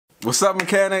What's up,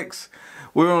 mechanics?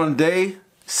 We're on day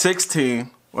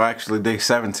 16, well actually day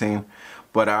 17,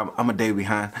 but I'm a day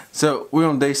behind. So we're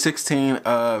on day 16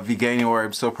 of Veganuary.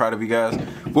 I'm so proud of you guys.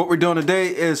 What we're doing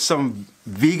today is some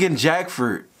vegan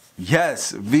jackfruit.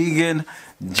 Yes, vegan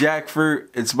jackfruit.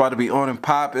 It's about to be on and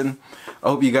popping. I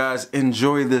hope you guys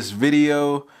enjoy this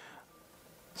video.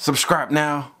 Subscribe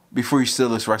now before you steal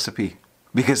this recipe,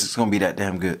 because it's gonna be that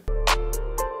damn good.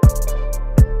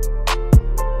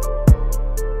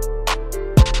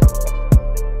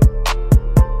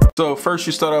 So first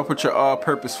you start off with your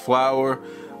all-purpose flour.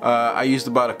 I used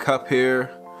about a cup here.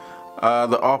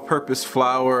 The all-purpose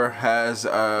flour has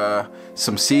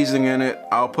some seasoning in it.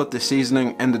 I'll put the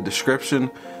seasoning in the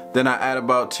description. Then I add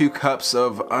about 2 cups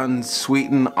of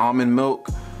unsweetened almond milk.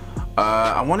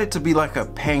 I want it to be like a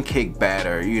pancake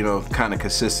batter, you know, kind of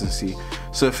consistency.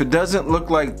 So if it doesn't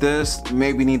look like this,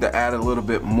 maybe need to add a little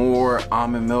bit more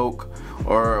almond milk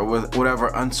or with whatever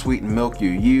unsweetened milk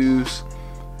you use.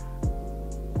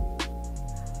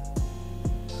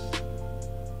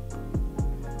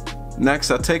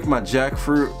 Next, I take my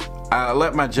jackfruit. I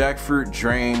let my jackfruit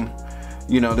drain.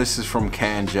 You know, this is from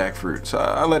canned jackfruit, so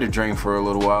I let it drain for a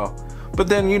little while. But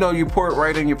then, you know, you pour it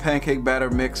right in your pancake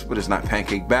batter mix, but it's not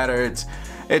pancake batter, it's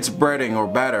breading or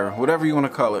batter, whatever you want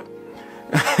to call it.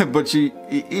 But you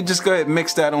just go ahead and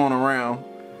mix that on around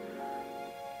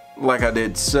like I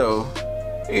did so.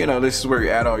 You know, this is where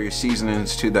you add all your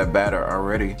seasonings to that batter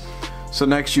already. So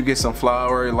next you get some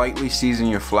flour, lightly season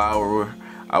your flour.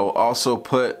 I will also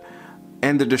put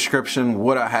in the description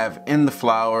what I have in the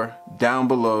flour down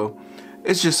below.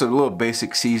 It's just a little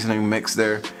basic seasoning mix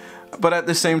there. But at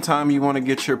the same time, you want to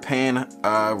get your pan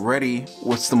ready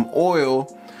with some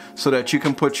oil so that you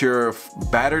can put your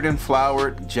battered and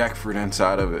floured jackfruit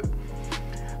inside of it.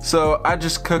 So I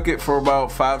just cook it for about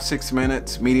 5-6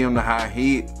 minutes, medium to high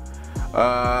heat.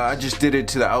 I just did it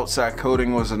to the outside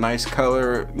coating was a nice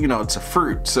color. You know, it's a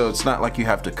fruit, so it's not like you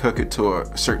have to cook it to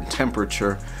a certain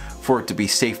temperature for it to be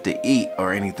safe to eat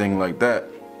or anything like that,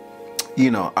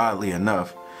 you know, oddly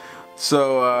enough.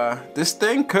 So this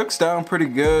thing cooks down pretty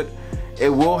good. It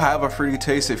will have a fruity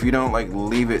taste if you don't like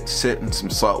leave it sit in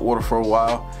some salt water for a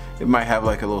while. It might have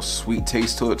like a little sweet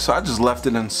taste to it. So I just left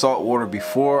it in salt water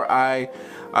before I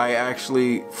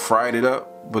actually fried it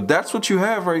up. But that's what you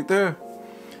have right there.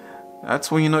 That's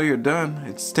when you know you're done.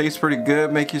 It tastes pretty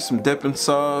good. Make you some dipping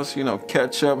sauce, you know,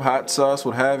 ketchup, hot sauce,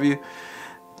 what have you.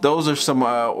 Those are some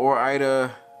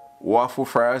Ore-Ida waffle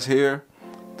fries here.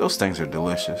 Those things are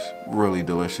delicious, really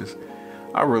delicious.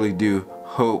 I really do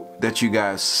hope that you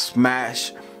guys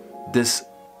smash this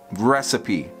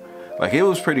recipe. Like, it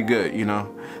was pretty good, you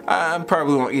know. I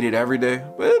probably won't eat it every day,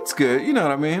 but it's good, you know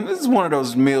what I mean? This is one of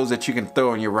those meals that you can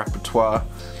throw in your repertoire.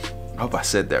 I hope I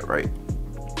said that right.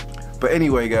 But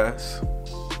anyway, guys,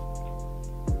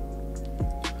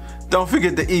 don't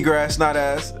forget to eat grass, not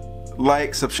ass.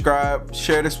 Like, subscribe,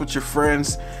 share this with your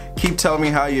friends. Keep telling me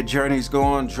how your journey's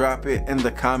going. Drop it in the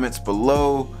comments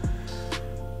below.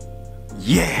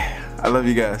 Yeah, I love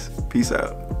you guys. Peace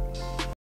out.